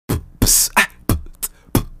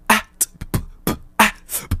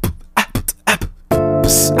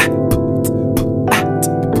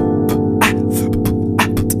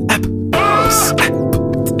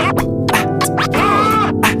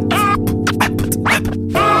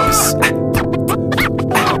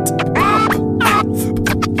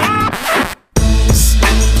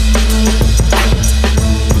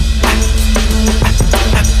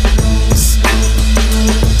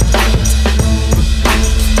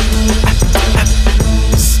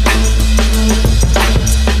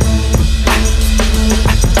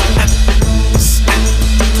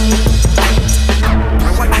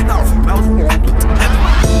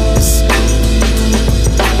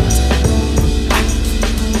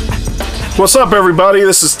What's up, everybody?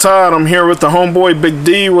 This is Todd. I'm here with the homeboy Big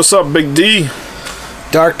D. What's up, Big D?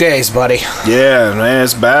 Dark days, buddy. Yeah, man,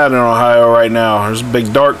 it's bad in Ohio right now. There's a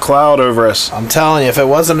big dark cloud over us. I'm telling you, if it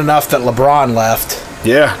wasn't enough that LeBron left,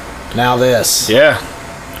 Yeah, now this. yeah.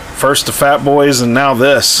 First the Fat Boys and now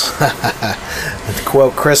this. To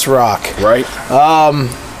quote Chris Rock. Right?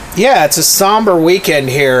 Yeah, it's a somber weekend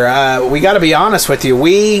here. We got to be honest with you.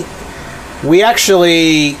 We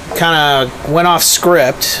actually kind of went off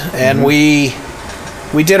script, and we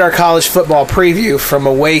did our college football preview from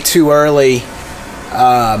a way too early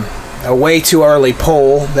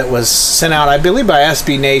poll that was sent out, I believe, by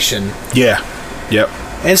SB Nation. Yeah. Yep.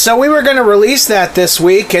 And so we were going to release that this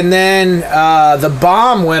week, and then the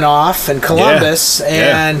bomb went off in Columbus.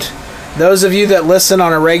 Yeah. And those of you that listen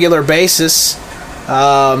on a regular basis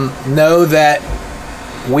know that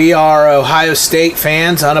we are Ohio State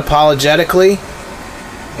fans unapologetically.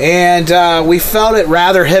 And we felt it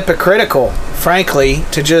rather hypocritical, frankly,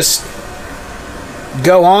 to just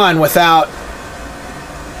go on without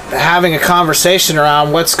having a conversation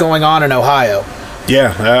around what's going on in Ohio.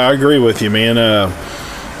 Yeah, I agree with you, man.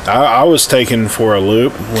 I was taken for a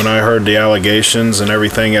loop when I heard the allegations and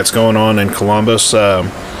everything that's going on in Columbus.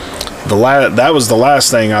 That was the last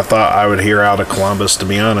thing I thought I would hear out of Columbus, to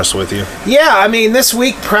be honest with you. Yeah, I mean, this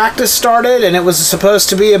week practice started, and it was supposed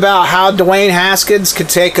to be about how Dwayne Haskins could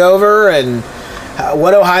take over and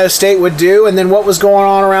what Ohio State would do, and then what was going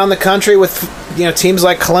on around the country with teams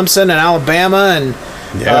like Clemson and Alabama. And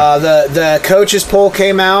the coaches poll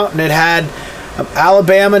came out, and it had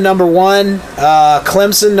Alabama number 1,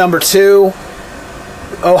 Clemson number 2,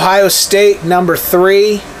 Ohio State number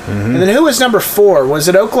 3. And then who was number 4? Was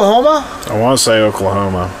it Oklahoma? I want to say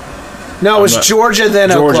Oklahoma. No, it was Georgia,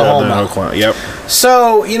 then Oklahoma. Then Oklahoma. Yep.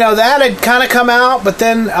 So, that had kind of come out, but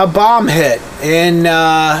then a bomb hit in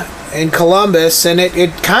Columbus, and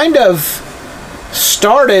it kind of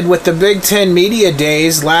started with the Big Ten Media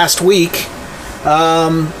Days last week.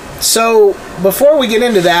 So, before we get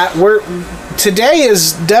into that, today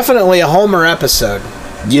is definitely a Homer episode.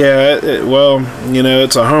 Yeah,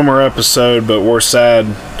 it's a Homer episode, but we're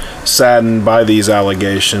saddened by these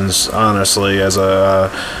allegations, honestly, as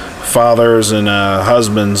fathers and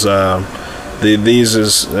husbands. These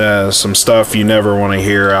is some stuff you never want to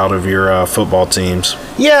hear out of your football teams.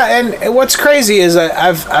 Yeah, and what's crazy is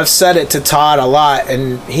I've said it to Todd a lot,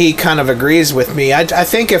 and he kind of agrees with me. I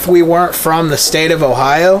think if we weren't from the state of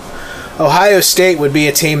Ohio State would be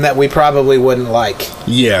a team that we probably wouldn't like.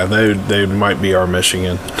 Yeah, they might be our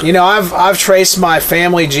Michigan. I've traced my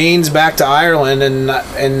family genes back to Ireland, and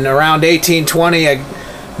around 1820,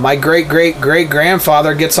 my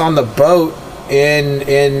great-great-great-grandfather gets on the boat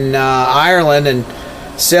in Ireland and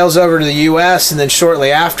sails over to the U.S., and then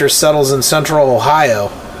shortly after settles in central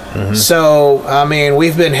Ohio. So, I mean,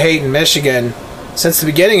 we've been hating Michigan since the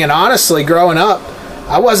beginning, and honestly, growing up,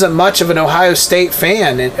 I wasn't much of an Ohio State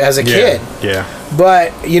fan as a kid. Yeah.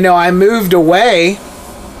 But, I moved away,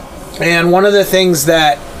 and one of the things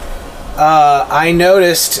that I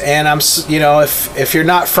noticed, and if you're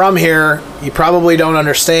not from here, you probably don't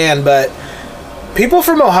understand, but people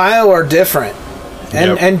from Ohio are different,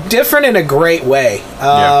 and different in a great way.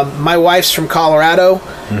 My wife's from Colorado.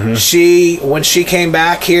 When she came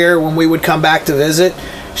back here, when we would come back to visit,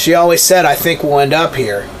 she always said, I think we'll end up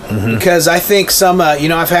here. Because I think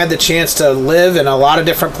I've had the chance to live in a lot of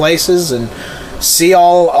different places and see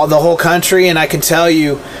all the whole country, and I can tell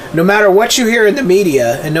you, no matter what you hear in the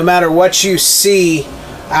media and no matter what you see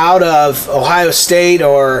out of Ohio State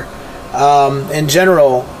or in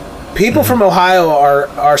general, people from Ohio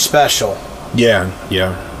are special. Yeah,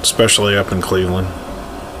 especially up in Cleveland.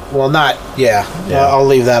 Well, I'll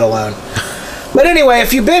leave that alone. But anyway,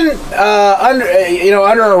 if you've been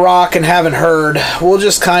under a rock and haven't heard, we'll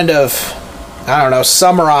just kind of,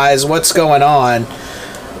 summarize what's going on.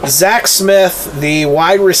 Zach Smith, the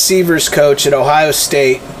wide receivers coach at Ohio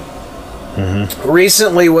State,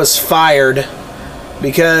 recently was fired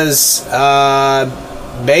because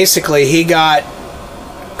basically he got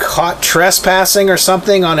caught trespassing or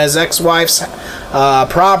something on his ex-wife's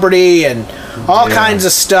property, and all kinds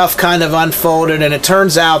of stuff kind of unfolded, and it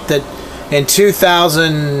turns out that in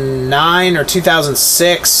 2009 or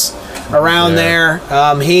 2006, around there,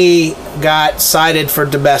 he got cited for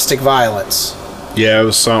domestic violence. Yeah, it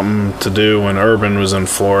was something to do when Urban was in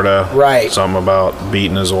Florida. Right. Something about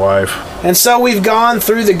beating his wife. And so we've gone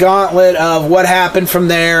through the gauntlet of what happened from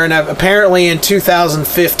there, and apparently in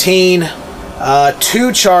 2015,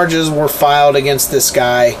 2 charges were filed against this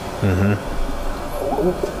guy.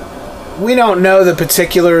 we don't know the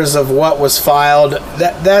particulars of what was filed.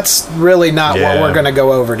 That's really not what we're going to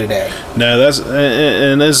go over today. No,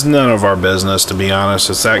 and it's none of our business, to be honest.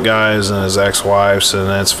 It's that guy's and his ex-wife's, and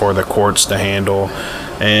it's for the courts to handle.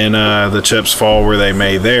 And the chips fall where they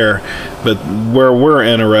may there. But where we're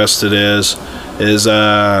interested is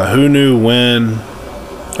who knew when,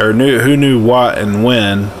 or who knew what and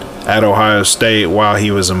when at Ohio State while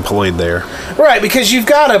he was employed there. Right, because you've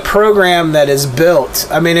got a program that is built.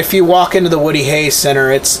 I mean, if you walk into the Woody Hayes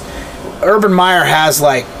Center, Urban Meyer has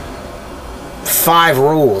like 5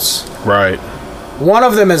 rules. Right. One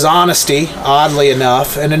of them is honesty, oddly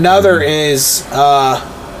enough, and another is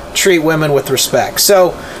treat women with respect.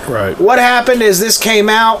 So what happened is this came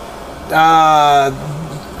out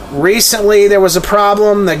recently. There was a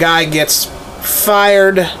problem. The guy gets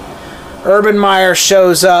fired. Urban Meyer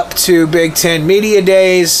shows up to Big Ten Media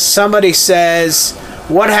Days. Somebody says,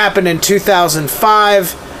 what happened in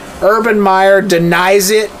 2005? Urban Meyer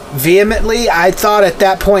denies it vehemently. I thought at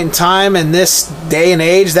that point in time, in this day and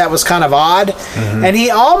age, that was kind of odd. Mm-hmm. And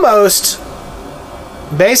he almost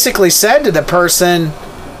basically said to the person,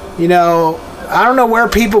 you know, I don't know where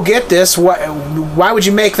people get this. Why would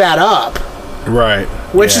you make that up? Right.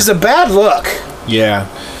 Which is a bad look. Yeah.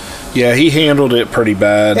 Yeah, he handled it pretty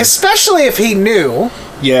bad. Especially if he knew.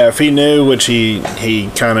 Yeah, if he knew, which he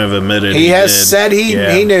kind of admitted he has did. Said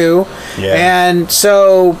he knew. Yeah. And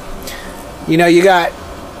so, you know, you got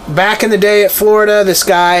back in the day at Florida, this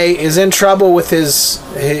guy is in trouble with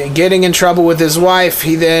getting in trouble with his wife.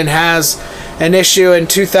 He then has an issue in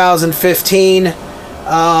 2015.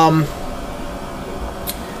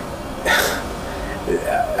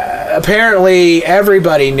 Apparently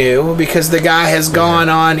everybody knew because the guy has gone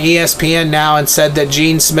on ESPN now and said that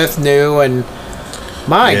Gene Smith knew, and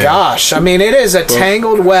my gosh, I mean, it is a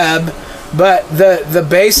tangled web, but the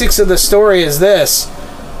basics of the story is this.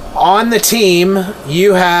 On the team,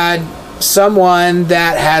 you had someone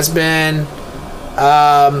that has been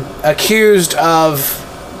accused of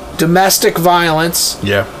domestic violence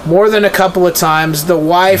more than a couple of times. The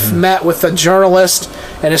wife met with a journalist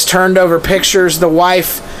and has turned over pictures. The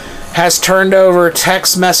wife has turned over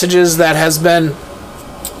text messages that has been,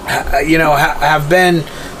 have been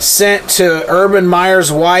sent to Urban Meyer's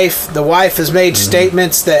wife. The wife has made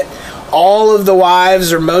statements that all of the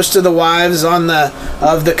wives, or most of the wives of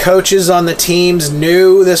the coaches on the teams,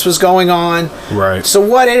 knew this was going on. Right. So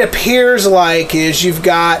what it appears like is you've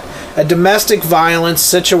got a domestic violence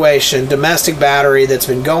situation, domestic battery that's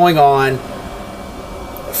been going on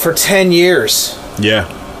for 10 years.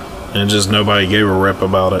 Yeah. And just nobody gave a rip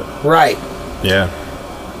about it. Right. Yeah.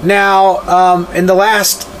 Now, in the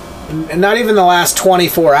last, not even the last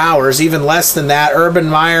 24 hours, even less than that, Urban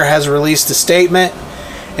Meyer has released a statement,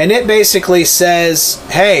 and it basically says,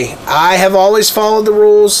 hey, I have always followed the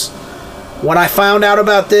rules. When I found out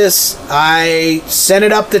about this, I sent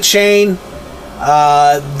it up the chain.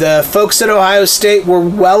 The folks at Ohio State were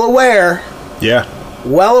well aware. Yeah.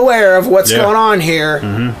 Well aware of what's going on here.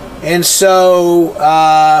 Mm-hmm. And so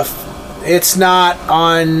it's not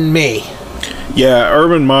on me. Yeah,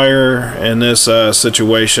 Urban Meyer in this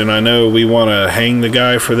situation, I know we want to hang the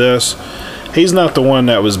guy for this. He's not the one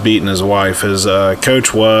that was beating his wife. His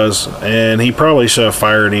coach was, and he probably should have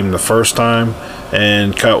fired him the first time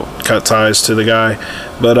and cut ties to the guy.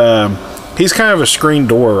 But he's kind of a screen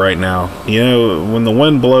door right now. You know, when the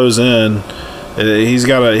wind blows in, he's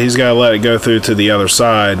got to let it go through to the other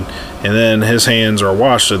side, and then his hands are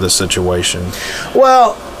washed of the situation.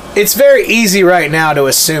 Well, it's very easy right now to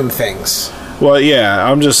assume things. Well, yeah,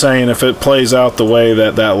 I'm just saying if it plays out the way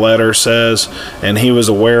that letter says, and he was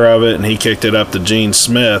aware of it, and he kicked it up to Gene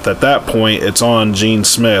Smith, at that point, it's on Gene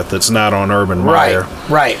Smith. It's not on Urban Meyer.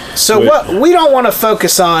 Right. So we don't want to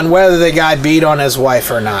focus on whether the guy beat on his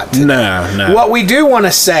wife or not today. No. What we do want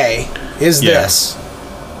to say is this.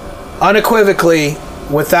 Unequivocally,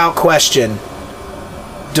 without question,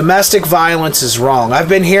 domestic violence is wrong. I've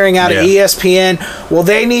been hearing out of ESPN, well,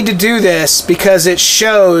 they need to do this because it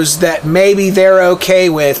shows that maybe they're okay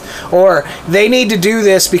with, or they need to do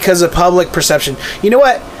this because of public perception. You know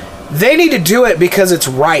what? They need to do it because it's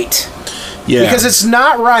right. Yeah. Because it's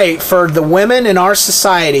not right for the women in our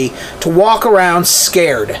society to walk around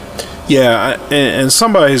scared. Yeah, and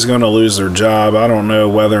somebody's going to lose their job. I don't know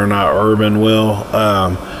whether or not Urban will.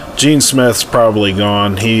 Gene Smith's probably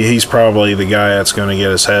gone. He's probably the guy that's going to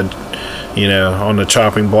get his head, on the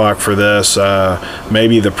chopping block for this.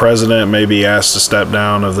 Maybe the president may be asked to step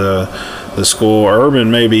down of the school.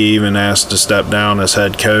 Urban may be even asked to step down as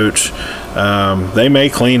head coach. they may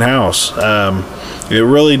clean house. It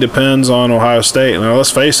really depends on Ohio State. Now,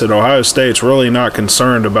 let's face it, Ohio State's really not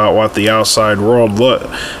concerned about what the outside world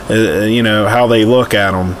how they look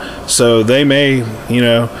at them. So they may,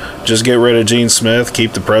 just get rid of Gene Smith,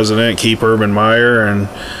 keep the president, keep Urban Meyer, and,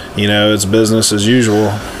 it's business as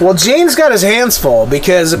usual. Well, Gene's got his hands full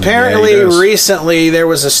because apparently recently there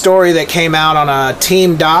was a story that came out on a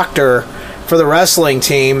team doctor for the wrestling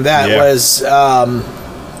team that was,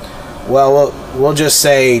 we'll just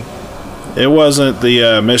say, it wasn't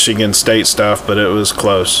the Michigan State stuff, but it was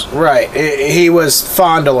close. Right. He was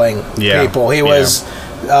fondling people. He was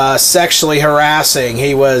sexually harassing.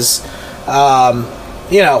 He was,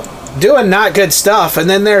 doing not good stuff. And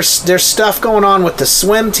then there's stuff going on with the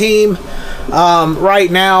swim team right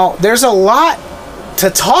now. There's a lot to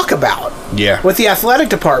talk about with the athletic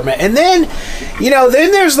department. And then,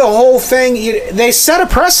 then there's the whole thing. They set a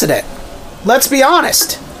precedent. Let's be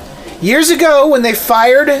honest. Years ago, when they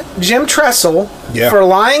fired Jim Tressel for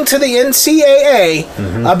lying to the NCAA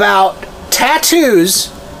about tattoos,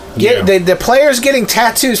 the players getting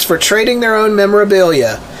tattoos for trading their own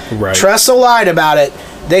memorabilia, Tressel lied about it.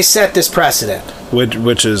 They set this precedent.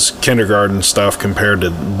 Which is kindergarten stuff compared to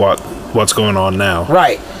what's going on now.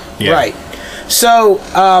 Right. So,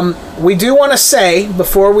 we do want to say,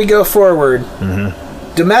 before we go forward,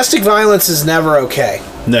 domestic violence is never okay.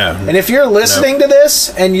 No. And if you're listening to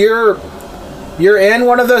this and you're in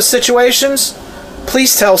one of those situations,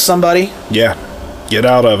 please tell somebody. Yeah. Get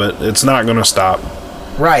out of it. It's not going to stop.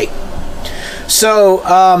 Right. So,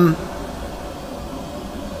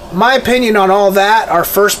 my opinion on all that, our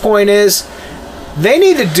first point is they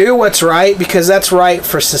need to do what's right because that's right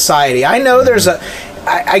for society. I know there's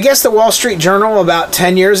I guess the Wall Street Journal about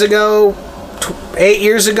 10 years ago, 8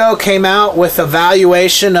 years ago, came out with a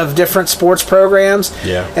valuation of different sports programs.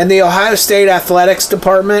 Yeah. And the Ohio State Athletics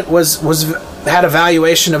Department had a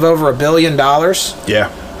valuation of over $1 billion.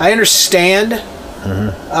 Yeah. I understand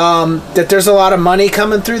that there's a lot of money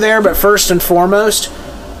coming through there, but first and foremost,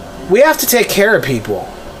 we have to take care of people.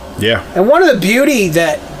 Yeah. And one of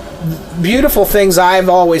the beautiful things I've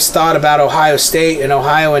always thought about Ohio State and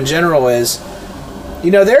Ohio in general is,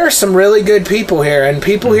 there are some really good people here, and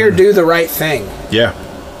people here do the right thing. Yeah.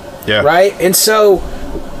 Yeah. Right? And so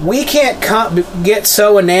we can't get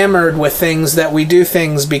so enamored with things that we do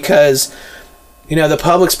things because, the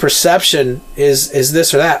public's perception is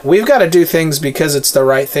this or that. We've got to do things because it's the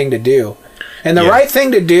right thing to do. And the right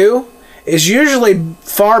thing to do is usually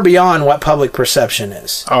far beyond what public perception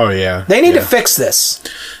is. Oh, yeah. They need to fix this.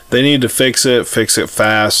 They need to fix it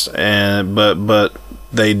fast, but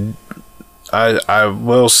I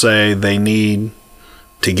will say they need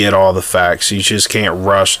to get all the facts. You just can't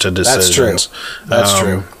rush to decisions. That's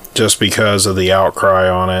true. Just because of the outcry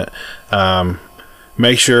on it.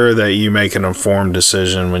 Make sure that you make an informed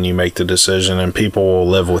decision when you make the decision, and people will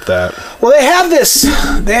live with that. Well, they have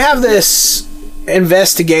this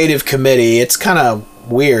investigative committee. It's kind of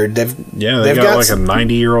weird. They've got like a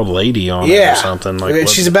 90-year-old lady on it or something.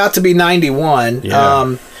 She's about to be 91.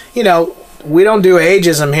 Yeah. We don't do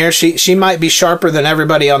ageism here. She might be sharper than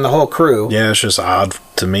everybody on the whole crew. Yeah, it's just odd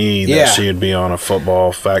to me that she would be on a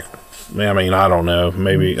football fact. I mean, I don't know.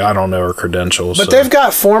 Maybe I don't know her credentials. But they've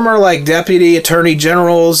got former deputy attorney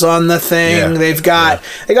generals on the thing. Yeah.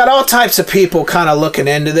 They got all types of people kind of looking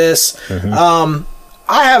into this.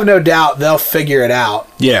 I have no doubt they'll figure it out.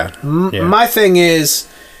 Yeah. My thing is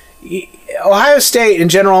Ohio State in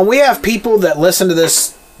general. And we have people that listen to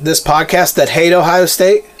this podcast that hate Ohio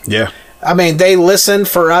State. Yeah. I mean, they listen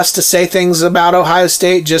for us to say things about Ohio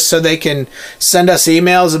State just so they can send us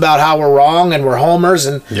emails about how we're wrong and we're homers.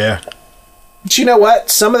 And but you know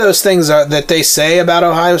what? Some of those things that they say about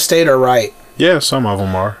Ohio State are right. Yeah, some of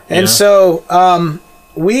them are. And so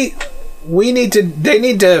they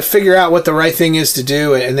need to figure out what the right thing is to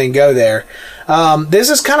do and then go there. This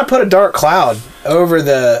has kind of put a dark cloud over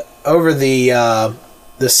the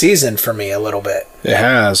season for me a little bit. It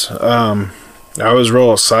has. I was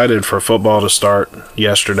real excited for football to start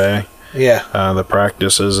yesterday. Yeah. The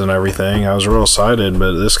practices and everything. I was real excited,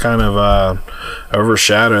 but this kind of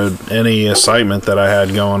overshadowed any excitement that I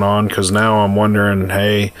had going on because now I'm wondering,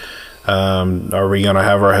 hey, are we going to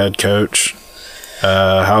have our head coach?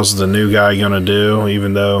 How's the new guy going to do?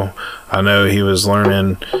 Even though I know he was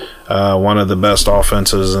learning one of the best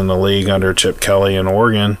offenses in the league under Chip Kelly in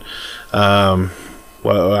Oregon. Are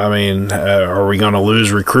we going to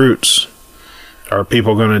lose recruits? Are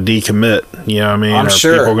people going to decommit? Are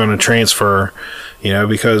people going to transfer?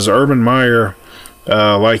 Because Urban Meyer,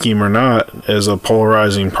 like him or not, is a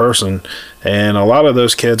polarizing person. And a lot of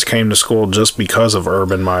those kids came to school just because of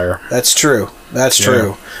Urban Meyer. That's true. That's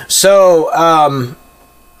true. So,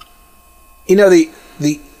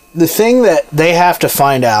 the thing that they have to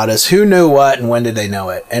find out is who knew what and when did they know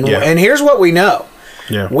it. And here's what we know.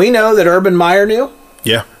 Yeah. We know that Urban Meyer knew.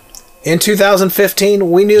 Yeah. In 2015,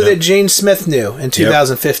 we knew that Gene Smith knew in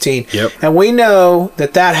 2015. Yep. And we know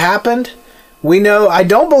that happened. We know, I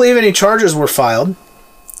don't believe any charges were filed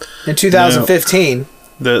in 2015.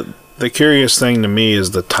 The curious thing to me is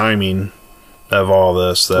the timing of all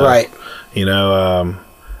this. Though. Right.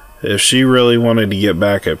 If she really wanted to get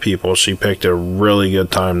back at people, she picked a really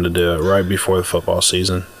good time to do it, right before the football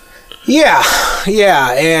season. Yeah,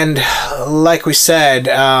 and like we said,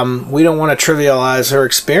 we don't want to trivialize her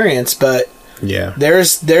experience, but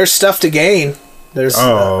there's stuff to gain.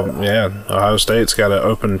 Ohio State's got an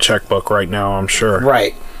open checkbook right now, I'm sure.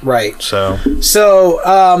 Right. So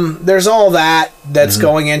there's all that's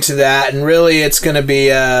going into that, and really it's going to be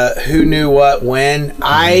who knew what when.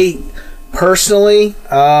 I personally,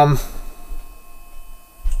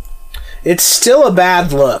 it's still a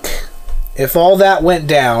bad look if all that went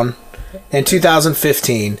down in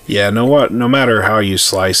 2015. Yeah, no matter how you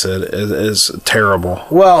slice it, it is terrible.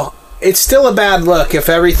 Well, it's still a bad look if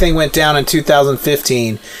everything went down in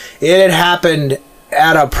 2015. It had happened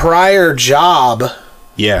at a prior job.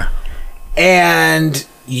 Yeah. And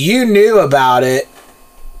you knew about it,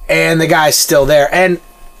 and the guy's still there. And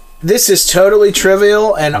this is totally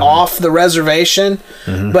trivial and off the reservation.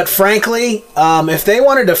 But frankly, if they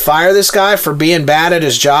wanted to fire this guy for being bad at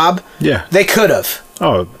his job, they could have.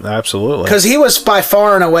 Oh, absolutely. Because he was by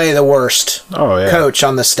far and away the worst coach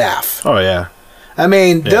on the staff. Oh, yeah. I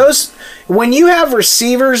mean, when you have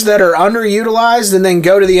receivers that are underutilized and then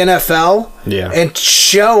go to the NFL and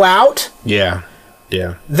show out,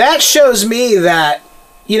 that shows me that,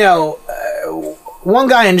 one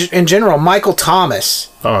guy in general, Michael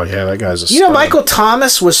Thomas. Oh, yeah, that guy's a stud. Michael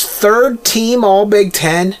Thomas was third team All Big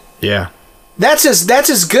Ten. Yeah. That's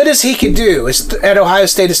as good as he could do at Ohio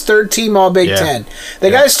State. His third team All Big Ten.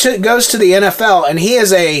 The guy goes to the NFL, and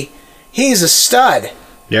he's a stud.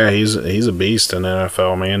 Yeah, he's a beast in the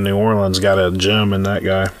NFL, man. New Orleans got a gem in that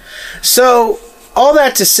guy. So, all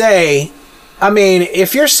that to say, I mean,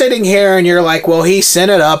 if you're sitting here and you're like, well, he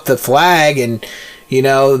sent it up the flag, and,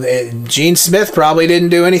 Gene Smith probably didn't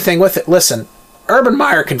do anything with it. Listen, Urban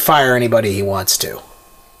Meyer can fire anybody he wants to.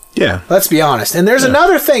 Yeah. Let's be honest. And there's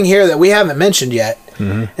another thing here that we haven't mentioned yet,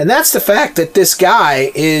 and that's the fact that this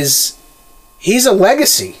guy he's a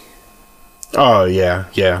legacy. Oh, yeah.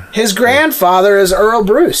 His grandfather is Earl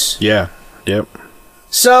Bruce. Yeah, yep.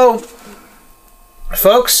 So,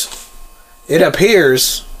 folks, it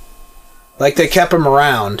appears like they kept him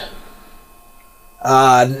around.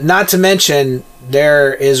 Not to mention,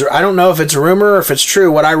 there is, I don't know if it's rumor or if it's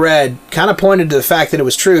true, what I read kind of pointed to the fact that it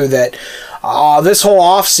was true, that this whole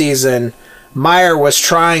offseason, Meyer was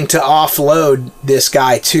trying to offload this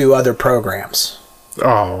guy to other programs.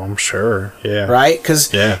 Oh, I'm sure. Yeah. Right?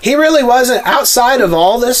 Because he really wasn't, outside of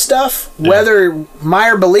all this stuff, whether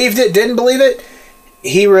Meyer believed it, didn't believe it,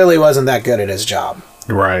 he really wasn't that good at his job.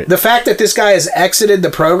 Right. The fact that this guy has exited the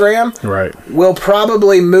program will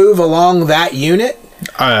probably move along that unit.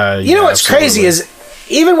 What's crazy is,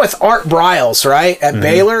 even with Art Briles, right, at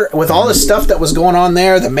Baylor, with all the stuff that was going on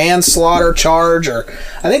there, the manslaughter charge, or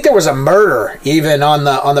I think there was a murder even on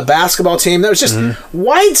the basketball team. There was just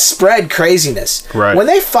widespread craziness. Right. When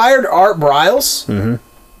they fired Art Briles,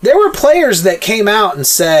 there were players that came out and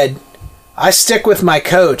said, I stick with my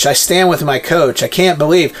coach. I stand with my coach. I can't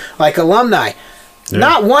believe. Like alumni. Yeah.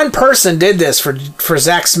 Not one person did this for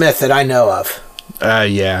Zach Smith that I know of.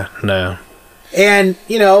 No. And,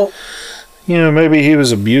 maybe he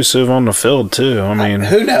was abusive on the field, too. I mean,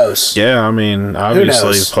 who knows? Yeah, I mean,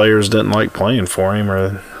 obviously players didn't like playing for him,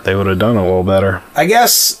 or they would have done a little better. I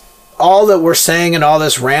guess all that we're saying and all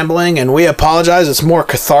this rambling, and we apologize, it's more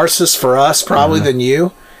catharsis for us probably than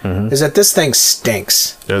you, is that this thing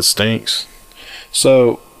stinks. It stinks.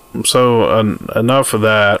 So enough of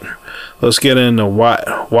that. Let's get into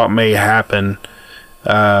what may happen.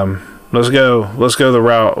 Let's go the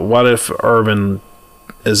route. What if Urban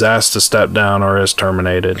is asked to step down or is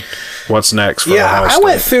terminated? What's next for Ohio State? I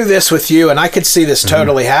went through this with you, and I could see this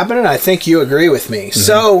totally happening. I think you agree with me.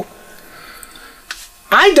 So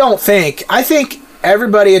I think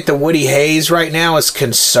everybody at the Woody Hayes right now is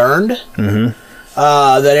concerned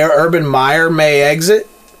that Urban Meyer may exit.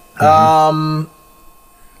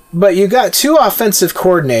 But you got two offensive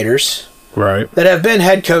coordinators that have been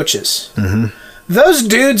head coaches. Those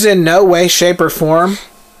dudes in no way, shape, or form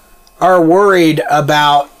are worried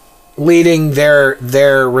about leading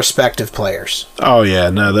their respective players. Oh yeah,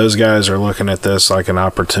 no, those guys are looking at this like an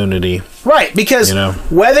opportunity. Right, because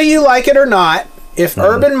whether you like it or not, if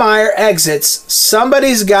Urban Meyer exits,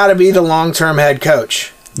 somebody's got to be the long-term head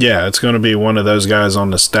coach. Yeah, it's going to be one of those guys on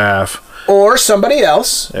the staff. Or somebody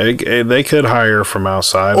else. They could hire from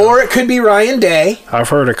outside. Or it could be Ryan Day. I've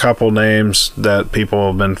heard a couple names that people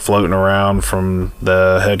have been floating around from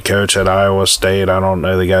the head coach at Iowa State. I don't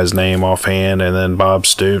know the guy's name offhand. And then Bob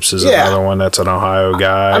Stoops is another one that's an Ohio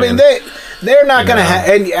guy. I mean, they're not going to have...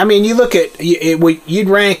 And I mean, you look at... You'd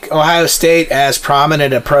rank Ohio State as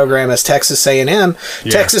prominent a program as Texas A&M.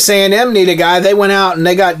 Yeah. Texas A&M need a guy. They went out and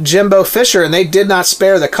they got Jimbo Fisher, and they did not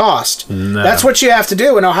spare the cost. No. That's what you have to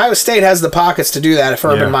do, and Ohio State has the pockets to do that if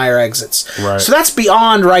Urban Meyer exits. Right. So that's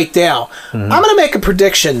beyond right now. I'm going to make a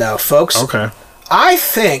prediction, though, folks. Okay. I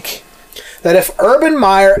think that if Urban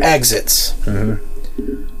Meyer exits,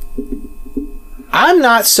 I'm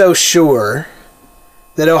not so sure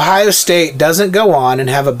that Ohio State doesn't go on and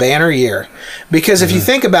have a banner year. Because if you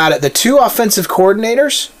think about it, the two offensive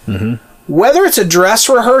coordinators, whether it's a dress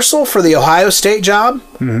rehearsal for the Ohio State job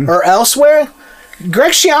or elsewhere,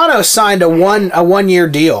 Greg Schiano signed a one-year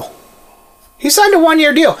deal. He signed a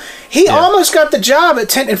one-year deal. He almost got the job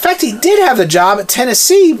at In fact, he did have the job at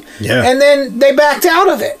Tennessee, and then they backed out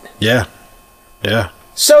of it. Yeah. Yeah.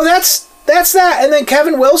 So that's that. And then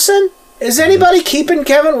Kevin Wilson. Is anybody keeping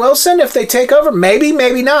Kevin Wilson if they take over? Maybe,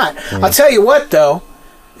 maybe not. I'll tell you what, though.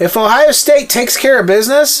 If Ohio State takes care of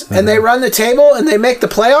business and they run the table and they make the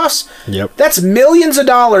playoffs, that's millions of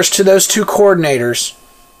dollars to those two coordinators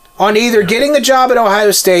on either getting the job at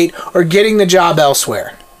Ohio State or getting the job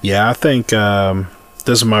elsewhere. Yeah, I think this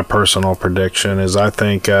is my personal prediction. Is I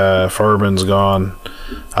think if Urban's gone,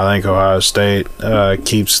 I think Ohio State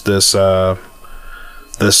keeps this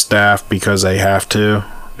staff because they have to,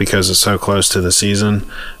 because it's so close to the season.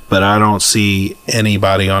 But I don't see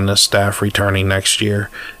anybody on this staff returning next year,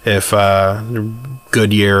 if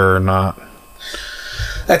good year or not.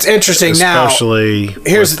 That's interesting. Especially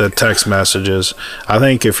with the text messages. I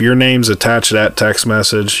think if your name's attached to that text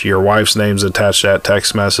message, your wife's name's attached to that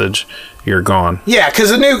text message, you're gone. Yeah,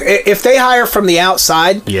 because if they hire from the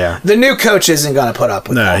outside, the new coach isn't going to put up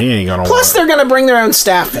with that. No, he ain't going to. Plus, they're going to bring their own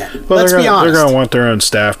staff in. Well, let's be honest. They're going to want their own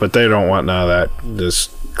staff, but they don't want none of that.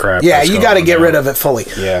 This crap. Yeah, you got to get rid of it fully.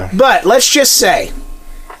 Yeah. But let's just say,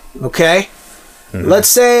 okay, let's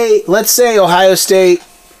say Ohio State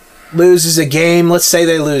loses a game. Let's say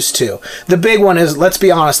they lose two. The big one is, let's be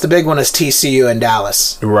honest, the big one is TCU and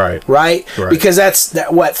Dallas. Right. Because that's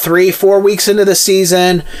 3-4 weeks into the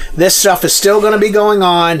season. This stuff is still going to be going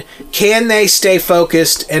on. Can they stay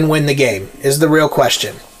focused and win the game is the real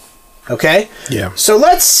question. Okay? Yeah. So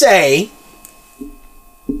let's say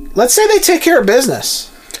they take care of business.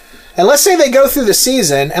 And let's say they go through the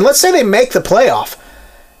season, and let's say they make the playoff.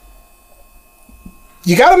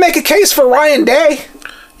 You got to make a case for Ryan Day.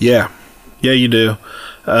 Yeah, you do.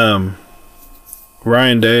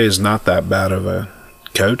 Ryan Day is not that bad of a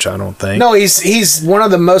coach, I don't think. No, he's one of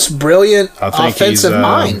the most brilliant offensive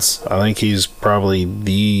minds. I think he's probably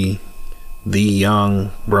the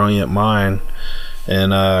young, brilliant mind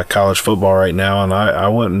in college football right now, and I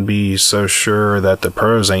wouldn't be so sure that the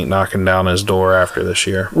pros ain't knocking down his door after this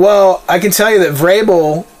year. Well, I can tell you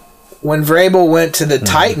that when Vrabel went to the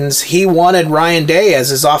Titans, he wanted Ryan Day as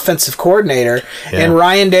his offensive coordinator, and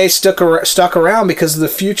Ryan Day stuck around because of the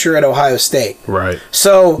future at Ohio State. Right.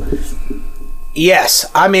 So, yes,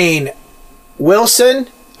 I mean, Wilson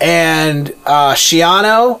and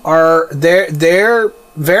Schiano they're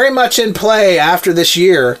very much in play after this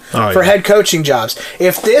year for head coaching jobs.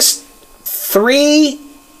 If these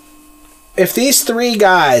three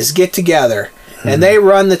guys get together and they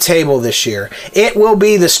run the table this year, it will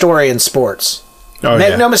be the story in sports.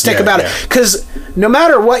 Make no mistake about it. Because no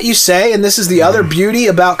matter what you say, and this is the other beauty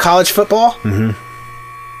about college football,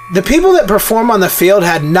 the people that perform on the field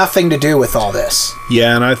had nothing to do with all this.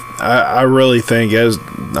 Yeah, and I really think,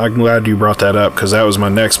 I'm glad you brought that up, because that was my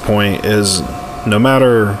next point, is no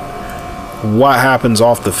matter what happens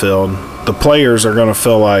off the field, the players are going to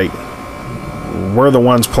feel like we're the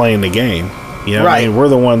ones playing the game. You know what I mean? We're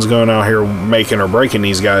the ones going out here making or breaking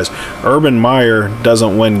these guys. Urban Meyer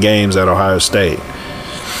doesn't win games at Ohio State.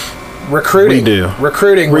 Recruiting. We do.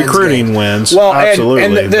 Recruiting wins. Well,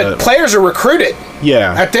 absolutely. And the players are recruited.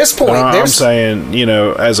 Yeah. At this point. I'm saying,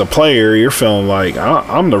 as a player, you're feeling like,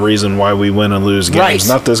 I'm the reason why we win and lose games,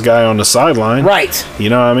 not this guy on the sideline. Right.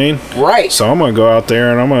 You know what I mean? Right. So I'm going to go out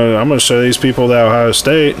there and I'm going to show these people that Ohio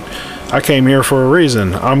State, I came here for a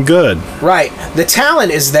reason. I'm good. Right. The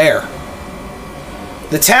talent is there.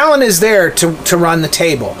 The talent is there to run the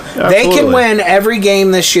table. Absolutely. They can win every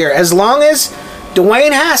game this year as long as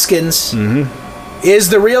Dwayne Haskins is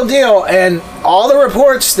the real deal. And all the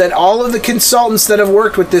reports that all of the consultants that have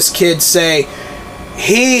worked with this kid say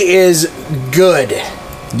he is good.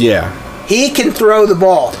 Yeah. He can throw the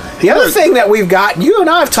ball. The other thing that we've got, you and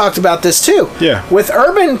I have talked about this too. Yeah. With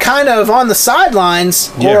Urban kind of on the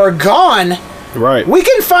sidelines or gone, right, we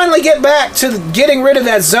can finally get back to getting rid of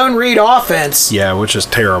that zone read offense. Yeah, which is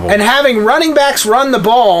terrible. And having running backs run the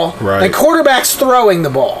ball and quarterbacks throwing the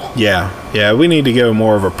ball. Yeah. Yeah, we need to go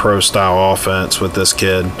more of a pro-style offense with this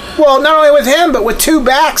kid. Well, not only with him, but with two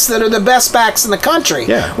backs that are the best backs in the country.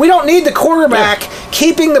 Yeah. We don't need the quarterback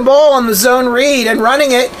keeping the ball on the zone read and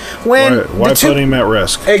running it when... Why put him at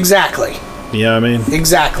risk? Exactly. You know what I mean?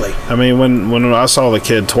 Exactly. I mean, when I saw the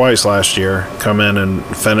kid twice last year come in and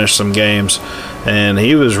finish some games, and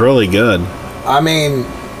he was really good. I mean...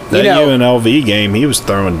 That UNLV game, he was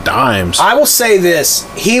throwing dimes. I will say this.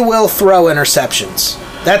 He will throw interceptions.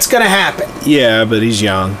 That's going to happen. Yeah, but he's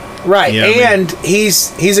young. Right. You know and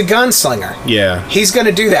he's a gunslinger. Yeah. He's going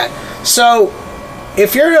to do that. So,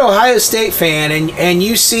 if you're an Ohio State fan and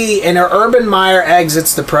you see an Urban Meyer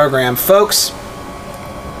exits the program, folks,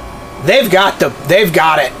 they've got it.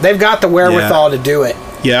 They've got the wherewithal to do it.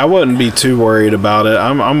 Yeah, I wouldn't be too worried about it.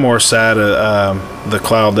 I'm more sad at the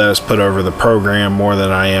cloud that is put over the program more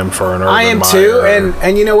than I am for an Urban Meyer. I am too,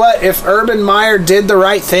 and you know what? If Urban Meyer did the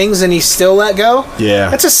right things and he still let go,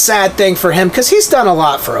 that's a sad thing for him because he's done a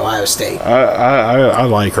lot for Ohio State. I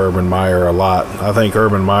like Urban Meyer a lot. I think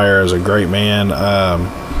Urban Meyer is a great man.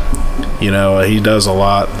 He does a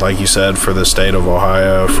lot, like you said, for the state of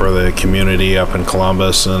Ohio, for the community up in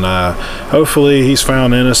Columbus, and hopefully he's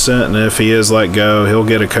found innocent, and if he is let go, he'll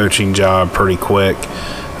get a coaching job pretty quick.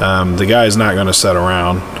 The guy's not going to sit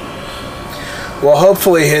around. Well,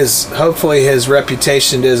 hopefully his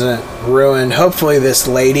reputation isn't ruined. Hopefully this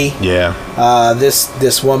lady,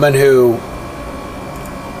 this woman who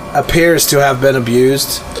appears to have been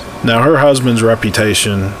abused. Now, her husband's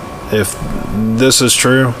reputation, if this is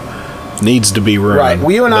true, needs to be ruined. Right.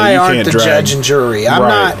 Well, you and I aren't the judge and jury. I'm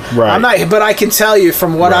not. But I can tell you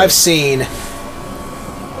from what I've seen,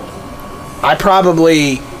 I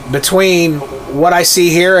probably, between what I see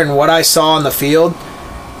here and what I saw on the field,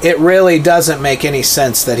 it really doesn't make any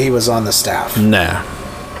sense that he was on the staff. Nah.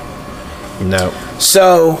 No.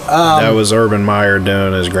 So that was Urban Meyer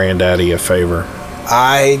doing his granddaddy a favor.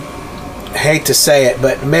 I hate to say it,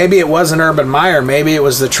 but maybe it wasn't Urban Meyer. Maybe it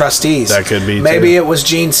was the trustees. That could be. Maybe it was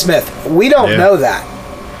Gene Smith. We don't know that.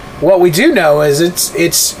 What we do know is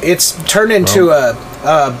it's turned into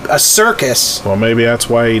a circus. Well, maybe that's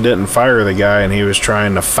why he didn't fire the guy, and he was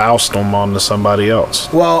trying to Faust him onto somebody else.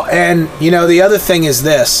 Well, and the other thing is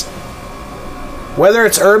this: whether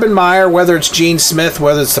it's Urban Meyer, whether it's Gene Smith,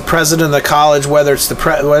 whether it's the president of the college, whether it's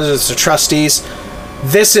the trustees,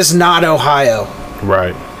 this is not Ohio.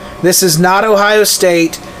 Right. This is not Ohio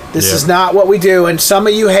State. This is not what we do. And some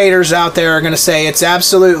of you haters out there are going to say it's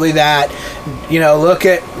absolutely that. Look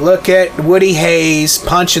at Woody Hayes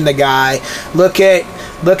punching the guy. Look at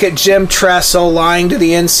Jim Tressel lying to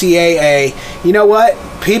the NCAA. You know what?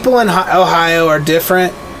 People in Ohio are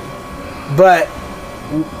different, but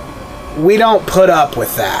we don't put up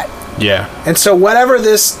with that. Yeah. And so whatever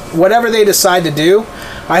they decide to do,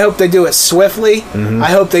 I hope they do it swiftly. Mm-hmm.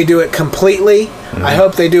 I hope they do it completely. Mm-hmm. I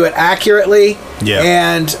hope they do it accurately. Yeah.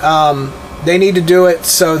 And they need to do it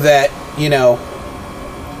so that,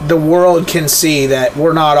 the world can see that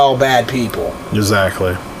we're not all bad people.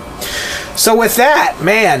 Exactly. So with that,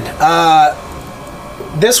 man,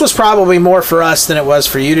 this was probably more for us than it was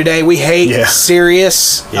for you today. We hate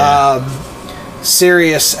serious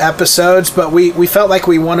episodes, but we felt like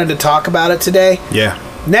we wanted to talk about it today. Yeah.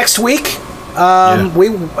 Next week, we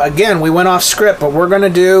went off script, but we're going to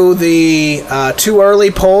do the too early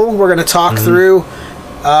poll. We're going to talk through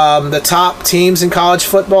the top teams in college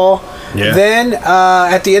football. Yeah. Then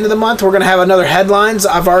at the end of the month, we're going to have another headlines.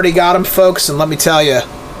 I've already got them, folks, and let me tell you,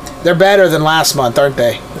 they're better than last month, aren't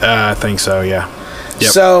they? I think so. Yeah.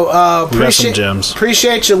 Yep. So we got some gems.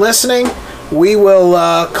 Appreciate you listening. We will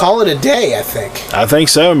call it a day, I think. I think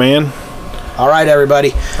so, man. All right,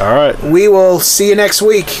 everybody. All right. We will see you next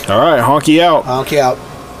week. All right. Honky out. Honky out.